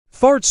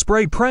Fart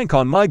spray prank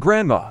on my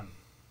grandma.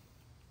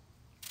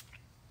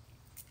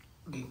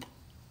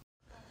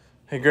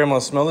 Hey, Grandma,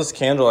 smell this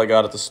candle I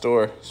got at the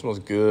store. It smells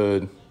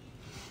good.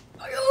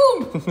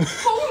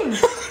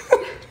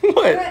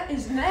 What? That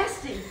is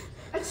nasty.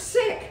 That's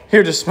sick.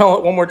 Here, just smell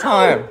it one more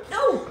time.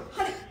 No,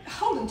 honey,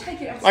 Holden,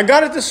 take it outside. I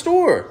got it at the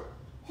store.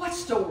 What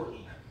store?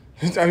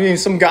 I mean,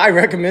 some guy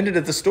recommended it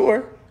at the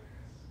store.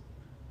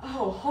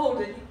 Oh,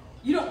 Holden,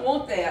 you don't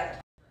want that.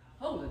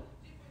 Holden,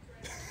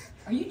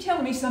 are you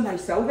telling me somebody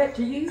sold that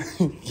to you?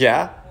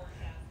 Yeah?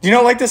 Do you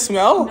not like the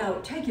smell? No,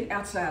 take it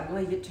outside and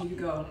leave it till you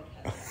go.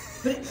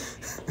 Put it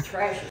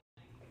trash it.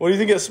 What do you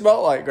think it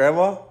smelled like,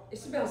 Grandma? It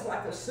smells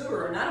like a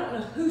sewer, and I don't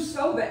know who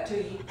sold that to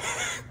you,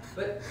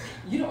 but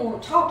you don't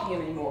want to talk to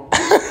him anymore.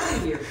 Get out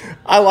of here.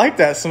 I like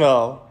that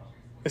smell.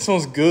 It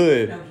smells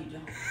good. No,